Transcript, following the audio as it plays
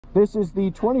This is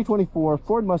the 2024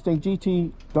 Ford Mustang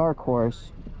GT Dark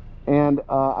Horse, and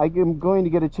I am going to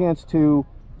get a chance to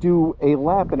do a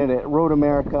lap in it at Road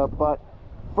America, but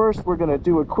first we're going to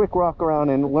do a quick walk around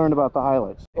and learn about the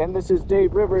highlights. And this is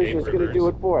Dave Rivers who's going to do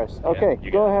it for us. Okay,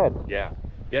 go ahead.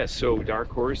 Yeah, so Dark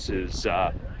Horse is,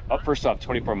 first off,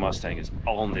 24 Mustang is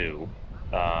all new.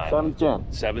 7th gen.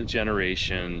 7th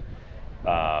generation.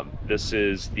 This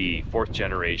is the 4th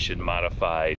generation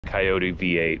modified Coyote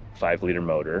V8 5-liter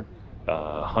motor,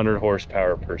 100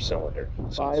 horsepower per cylinder.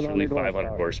 So it's really 500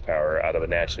 horsepower out of a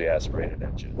naturally aspirated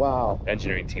engine. Wow.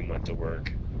 Engineering team went to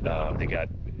work. They got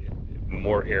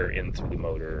more air in through the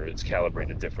motor. It's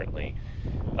calibrated differently.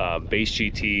 Base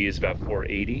GT is about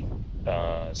 480.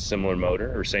 Similar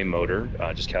motor or same motor,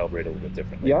 just calibrated a little bit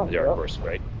differently. Yeah, the Dark Horse,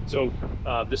 right? So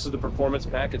this is the performance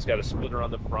pack. It's got a splitter on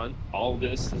the front. All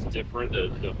this is different.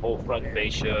 The whole front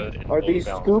fascia. And are these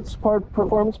scoops part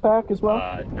performance pack as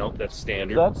well? Nope, that's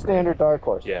standard. That's standard Dark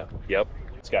Horse. Yeah, yep.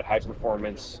 It's got high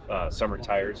performance summer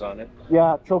tires on it.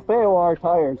 Yeah, Trofeo R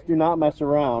tires do not mess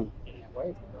around.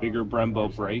 Bigger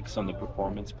Brembo brakes on the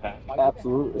performance pack.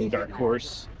 Absolutely. Dark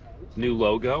Horse, new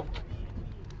logo.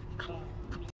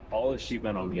 All the sheet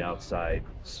metal on the outside,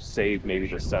 save maybe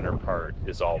the center part,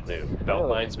 is all new. Belt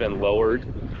line's been lowered,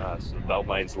 so the belt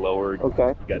line's lowered. Okay.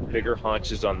 You got bigger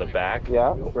haunches on the back.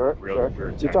 Yeah, sure.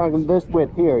 You're talking this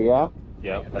width here, yeah?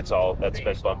 Yeah, that's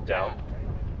been bumped down.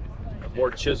 A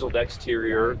more chiseled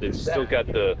exterior. They've still got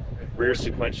the rear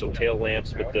sequential tail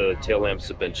lamps, but the tail lamps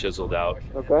have been chiseled out.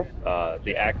 Okay.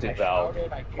 The active valve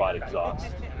quad exhaust.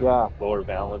 Yeah. Lower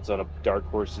valance on a Dark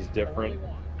Horse is different.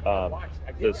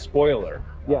 The spoiler.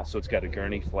 Yeah. So it's got a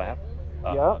gurney flap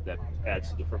that adds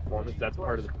to the performance. That's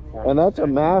part of the performance. And that's a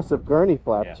massive gurney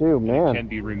flap too, man. It can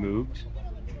be removed.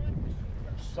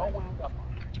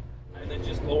 And then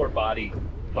just lower body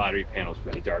panels for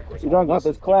the Dark Horse. You're talking about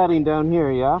this cladding down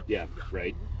here, yeah? Yeah,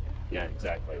 right. Yeah,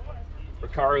 exactly.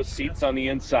 Recaro seats on the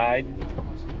inside.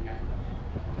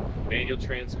 Manual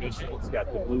transmission. It's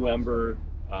got the Blue Ember.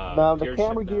 Now the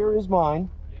camera gear is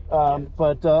mine,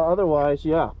 but otherwise,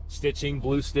 yeah. Stitching,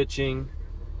 blue stitching.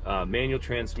 Manual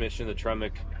transmission, the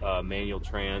Tremec manual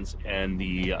trans, and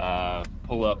the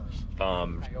pull-up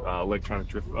electronic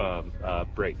drift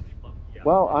brake.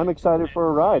 Well, I'm excited for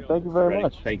a ride. Thank you very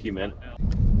much. Thank you, man.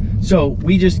 So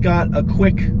we just got a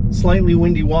quick, slightly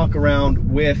windy walk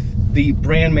around with the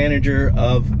brand manager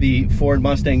of the Ford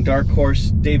Mustang Dark Horse,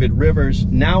 David Rivers.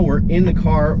 Now we're in the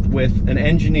car with an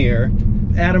engineer,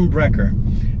 Adam Brecker,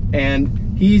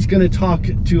 and he's going to talk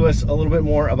to us a little bit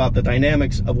more about the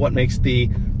dynamics of what makes the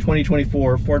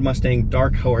 2024 Ford Mustang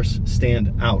Dark Horse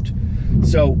stand out.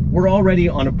 So we're already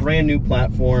on a brand new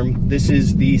platform. This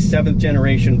is the 7th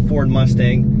generation Ford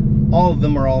Mustang. All of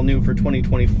them are all new for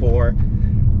 2024.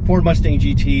 Ford Mustang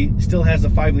GT still has a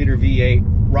 5-liter V8,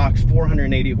 rocks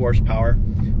 480 horsepower,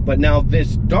 but now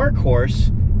this Dark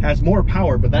Horse has more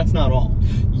power, but that's not all.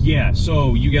 Yeah,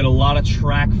 so you get a lot of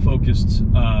track-focused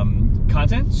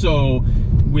content. So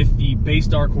with the base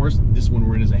Dark Horse, this one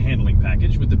we're in is a handling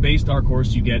package. With the base Dark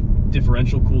Horse, you get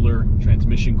differential cooler,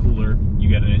 transmission cooler, you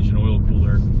get an engine oil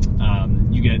cooler,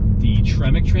 you get the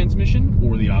Tremec transmission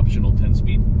or the optional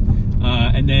 10-speed.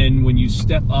 And then when you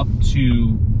step up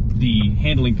to the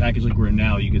handling package like we're in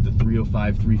now, you get the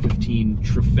 305, 315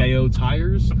 Trofeo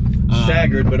tires.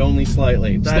 Staggered, but only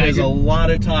slightly. That is a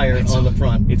lot of tire on the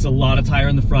front. It's a lot of tire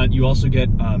on the front. You also get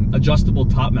adjustable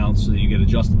top mounts, so you get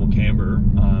adjustable camber.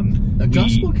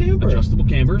 Adjustable camber? Adjustable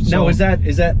camber. So now, is that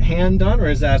hand done or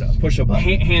is that push a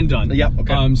button? Hand done. Yep,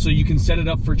 okay. So you can set it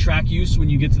up for track use when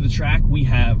you get to the track. We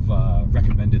have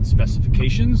recommended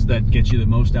specifications that get you the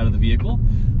most out of the vehicle.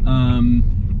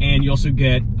 And you also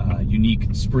get unique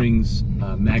springs,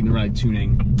 MagneRide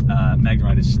tuning.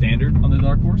 MagneRide is standard on the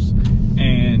Dark Horse,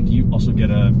 and you also get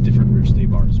a different rear stay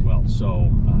bar as well.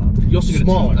 So you also get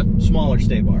a smaller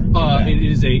stay bar. It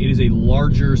is a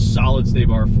larger, solid stay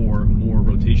bar for more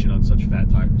rotation on such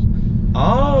fat tires.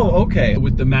 Oh, okay.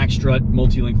 With the Max Strut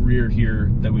multi-link rear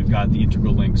here that we've got the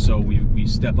integral link, so we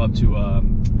step up to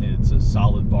it's a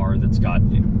solid bar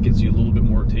it gives you a little bit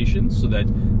more rotation, so that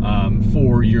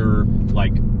for your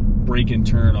like brake and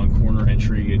turn on corner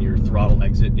entry and your throttle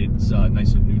exit, it's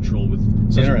nice and neutral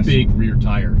with such a big rear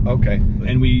tire. Okay.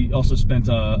 And we also spent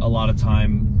a lot of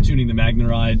time tuning the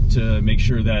MagneRide to make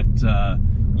sure that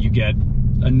you get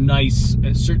a nice,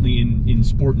 certainly in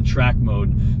sport and track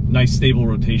mode, nice stable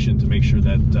rotation to make sure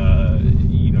that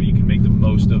you can make the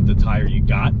most of the tire you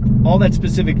got. All that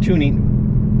specific tuning.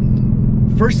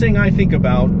 First thing I think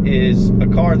about is a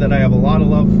car that I have a lot of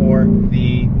love for,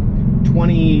 the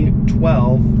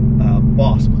 2012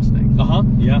 Boss Mustang.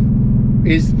 Yeah.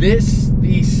 is this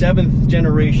the 7th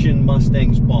generation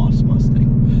Mustang's boss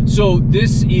Mustang? So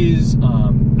this is,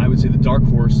 I would say the Dark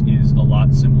Horse is a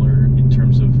lot similar in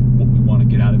terms of what we want to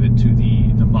get out of it to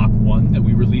the Mach 1 that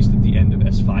we released at the end of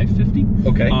S550.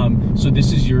 Okay. So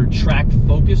this is your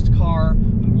track-focused car.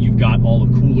 You've got all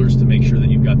the coolers to make sure that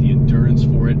you've got the endurance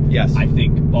for it. Yes. I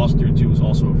think Boss 302 is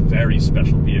also a very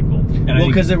special vehicle. And well,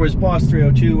 because there was Boss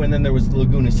 302 and then there was the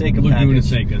Laguna Seca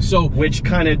package. So, which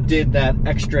kind of did that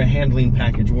extra handling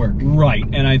package work. Right,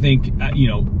 and I think, you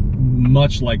know,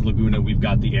 much like Laguna, we've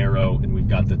got the aero and we've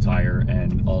got the tire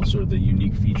and all sort of the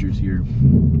unique features here.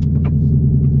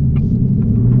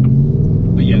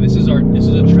 But yeah, this is a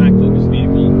track-focused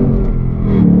vehicle.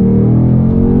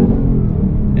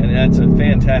 And that's a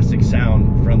fantastic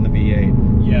sound from the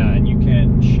V8. Yeah, and you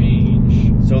can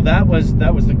change. So that was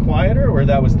the quieter or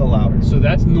that was the louder? So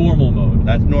that's normal mode.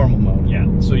 That's normal mode. Yeah,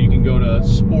 so you can go to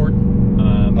sport.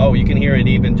 Oh, you can hear it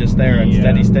even just there in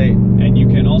steady state. And you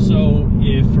can also,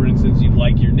 if for instance you'd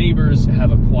like your neighbors,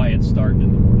 have a quiet start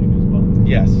in the morning as well.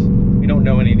 Yes, we don't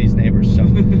know any of these neighbors, so.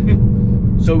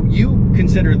 So you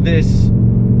consider this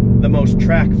the most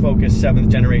track-focused 7th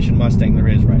generation Mustang there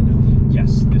is right now?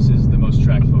 Yes, this is the most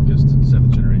track-focused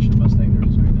 7th generation Mustang there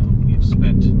is right now. We've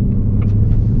spent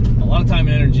a lot of time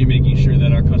and energy making sure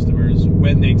that our customers,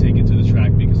 when they take it to the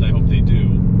track, because I hope they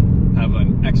do, have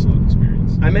an excellent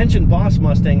experience. I mentioned Boss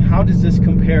Mustang. How does this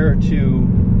compare to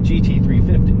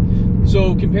GT350?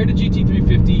 So compared to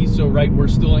GT350, so right, we're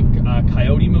still in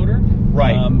Coyote motor.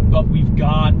 Right. But we've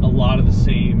got a lot of the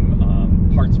same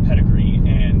parts pedigree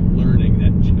and learning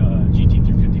that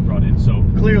GT350 brought in. So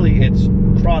clearly it's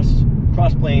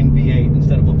cross-plane V8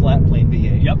 instead of a flat plane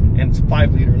V8. Yep. And it's a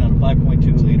 5-liter, not a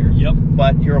 5.2 liter. Yep.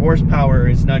 But your horsepower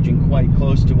is nudging quite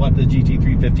close to what the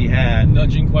GT350 had.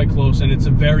 Nudging quite close, and it's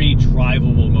a very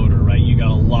drivable motor, right? You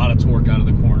got a lot of torque out of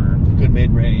the corner. Good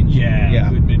mid-range. Yeah,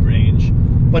 good mid-range.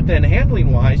 But then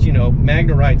handling-wise, you know,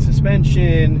 Magna-Ride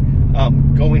suspension,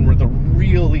 going with a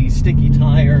really sticky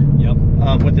tire. Yep.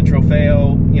 With the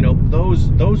Trofeo, you know, those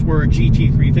were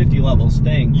GT350 levels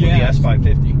staying with the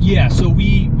S550. Yeah, so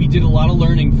we did a lot of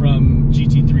learning from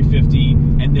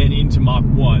GT350 and then into Mach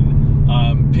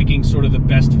 1, picking sort of the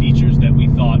best features that we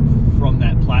thought from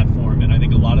that platform. And I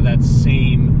think a lot of that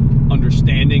same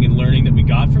understanding and learning that we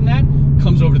got from that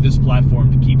comes over to this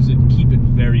platform to keep it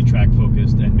very track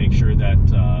focused and make sure that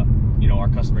you know, our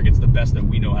customer gets the best that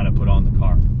we know how to put on the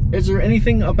car. Is there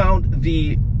anything about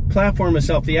the platform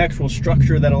itself, the actual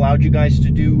structure, that allowed you guys to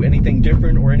do anything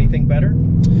different or anything better?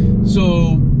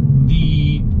 So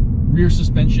the rear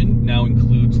suspension now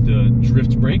includes the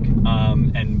drift brake,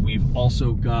 and we've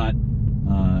also got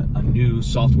a new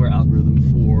software algorithm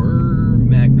for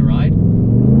Magna-Ride.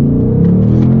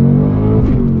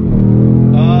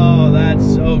 Oh,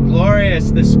 that's so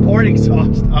glorious. The sport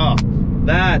exhaust. Oh,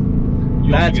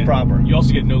 that's proper. You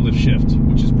also get no lift shift,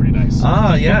 which is pretty nice.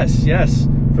 Ah, yes, yes.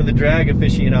 For the drag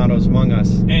aficionados among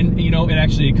us. And you know,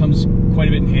 it comes quite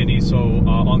a bit in handy, so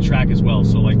on track as well.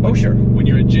 So like when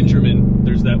you're at Gingerman,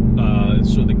 there's that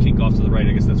so the kink off to the right,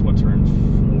 I guess that's what, turn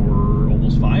 4,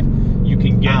 almost 5. You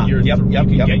can get your get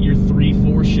your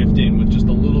 3/4 shift in with just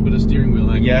a little bit of steering wheel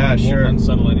angle. Yeah, sure. Won't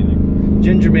unsettle anything.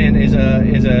 Gingerman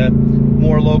is a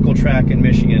more local track in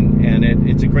Michigan, and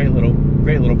it's a great little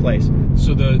place.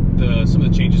 So some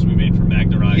of the changes we made for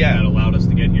Magna-Ride that allowed us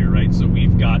to get here, right? So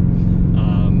we've got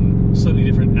slightly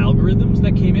different algorithms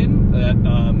that came in that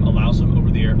allow some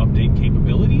over-the-air update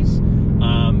capabilities.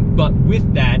 But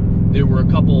with that, there were a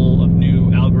couple of new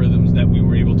algorithms that we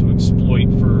were able to exploit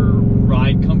for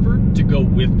ride comfort to go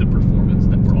with the performance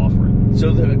that we're offering.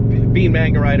 So being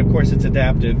Magna-Ride, of course, it's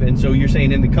adaptive, and so you're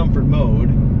saying in the comfort mode,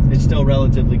 it's still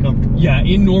relatively comfortable. Yeah,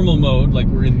 in normal mode, like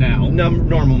we're in now.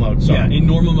 Normal mode, sorry. Yeah, in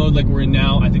normal mode, like we're in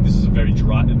now, I think this is a very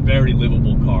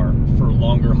livable car for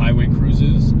longer highway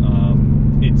cruises.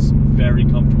 It's very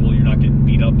comfortable. You're not getting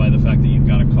beat up by the fact that you've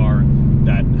got a car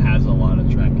that has a lot of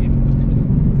track capability.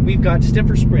 We've got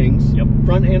stiffer springs,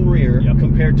 front and rear,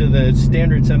 compared to the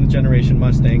standard 7th generation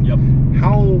Mustang. Yep.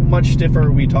 How much stiffer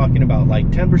are we talking about?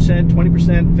 Like 10%,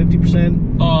 20%,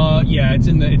 50%? Yeah, it's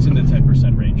in the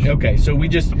 10% range. Okay, so we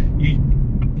just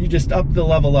you just up the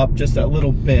level up just a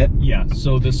little bit. Yeah.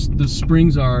 So the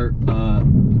springs are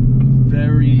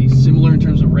very similar in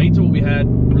terms of rate to what we had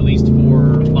released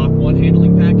for Mach 1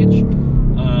 handling package.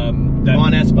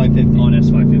 On S550. On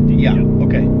S550. Yeah.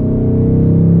 Okay.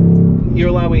 You're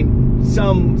allowing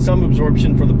some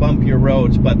absorption for the bumpier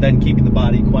roads, but then keeping the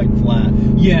body quite flat.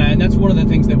 Yeah, and that's one of the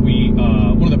things that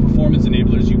one of the performance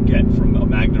enablers you get from a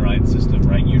Magna-Ride system,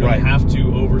 right? You don't have to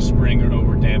overspring or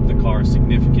overdamp the car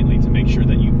significantly to make sure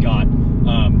that you've got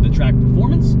the track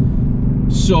performance.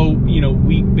 So So, you know,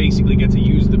 we basically get to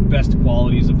use the best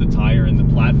qualities of the tire and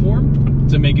the platform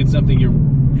to make it something you're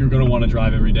going to want to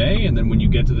drive every day. And then when you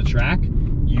get to the track,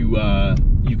 you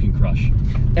can crush.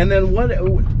 And then what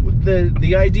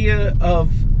the idea of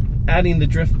adding the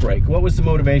drift brake, what was the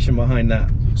motivation behind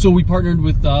that? So we partnered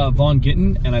with Vaughn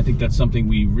Gittin, and I think that's something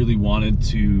we really wanted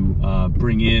to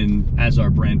bring in as our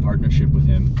brand partnership with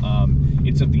him.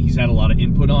 It's something he's had a lot of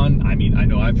input on. I mean, I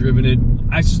know I've driven it.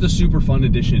 It's just a super fun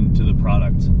addition to the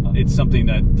product. It's something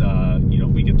that you know,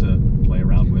 we get to play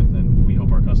around with, and we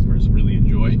hope our customers really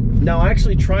enjoy. Now, I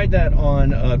actually tried that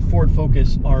on Ford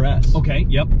Focus RS. Okay,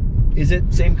 yep. Is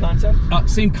it same concept?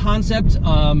 Same concept.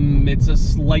 It's a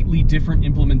slightly different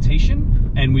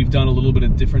implementation, and we've done a little bit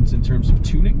of difference in terms of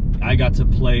tuning. I got to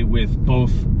play with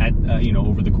both at you know,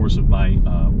 over the course of my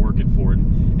work at Ford,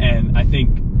 and I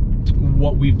think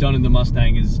what we've done in the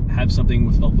Mustang is have something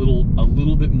with a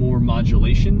little bit more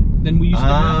modulation than we used to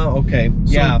have. Ah, okay.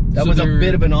 So, yeah, that was a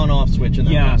bit of an on-off switch in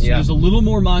that. Yeah, one. so there's a little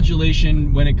more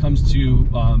modulation when it comes to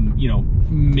you know,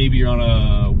 maybe you're on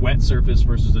a wet surface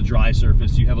versus a dry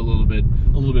surface. You have a little bit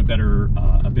better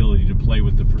ability to play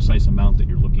with the precise amount that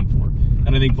you're looking for.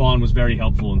 And I think Vaughn was very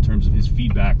helpful in terms of his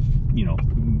feedback, you know,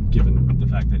 given the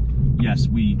fact that yes,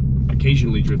 we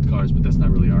occasionally drift cars, but that's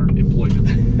not really our employment.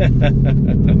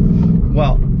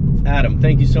 Well, Adam,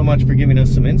 thank you so much for giving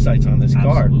us some insights on this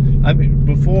car. I mean,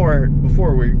 before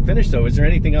we finish though, is there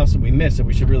anything else that we missed that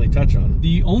we should really touch on?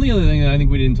 The only other thing that I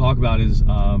think we didn't talk about is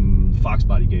Fox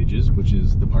body gauges, which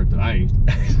is the part that I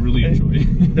really enjoy.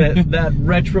 that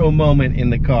retro moment in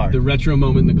the car. The retro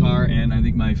moment in the car, and I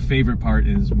think my favorite part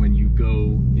is when you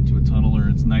go into a tunnel or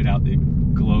it's night out, it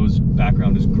glows,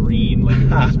 background is green like it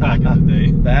was back in the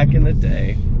day. Back in the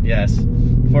day, yes.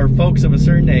 For folks of a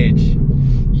certain age.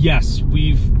 Yes,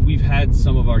 we've had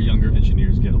some of our younger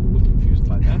engineers get a little confused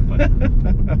by that, but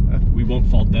we won't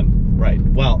fault them. Right.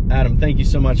 Well, Adam, thank you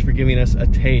so much for giving us a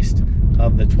taste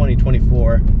of the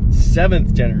 2024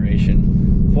 7th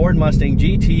generation Ford Mustang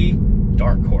GT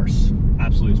Dark Horse.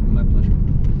 Absolutely, it's my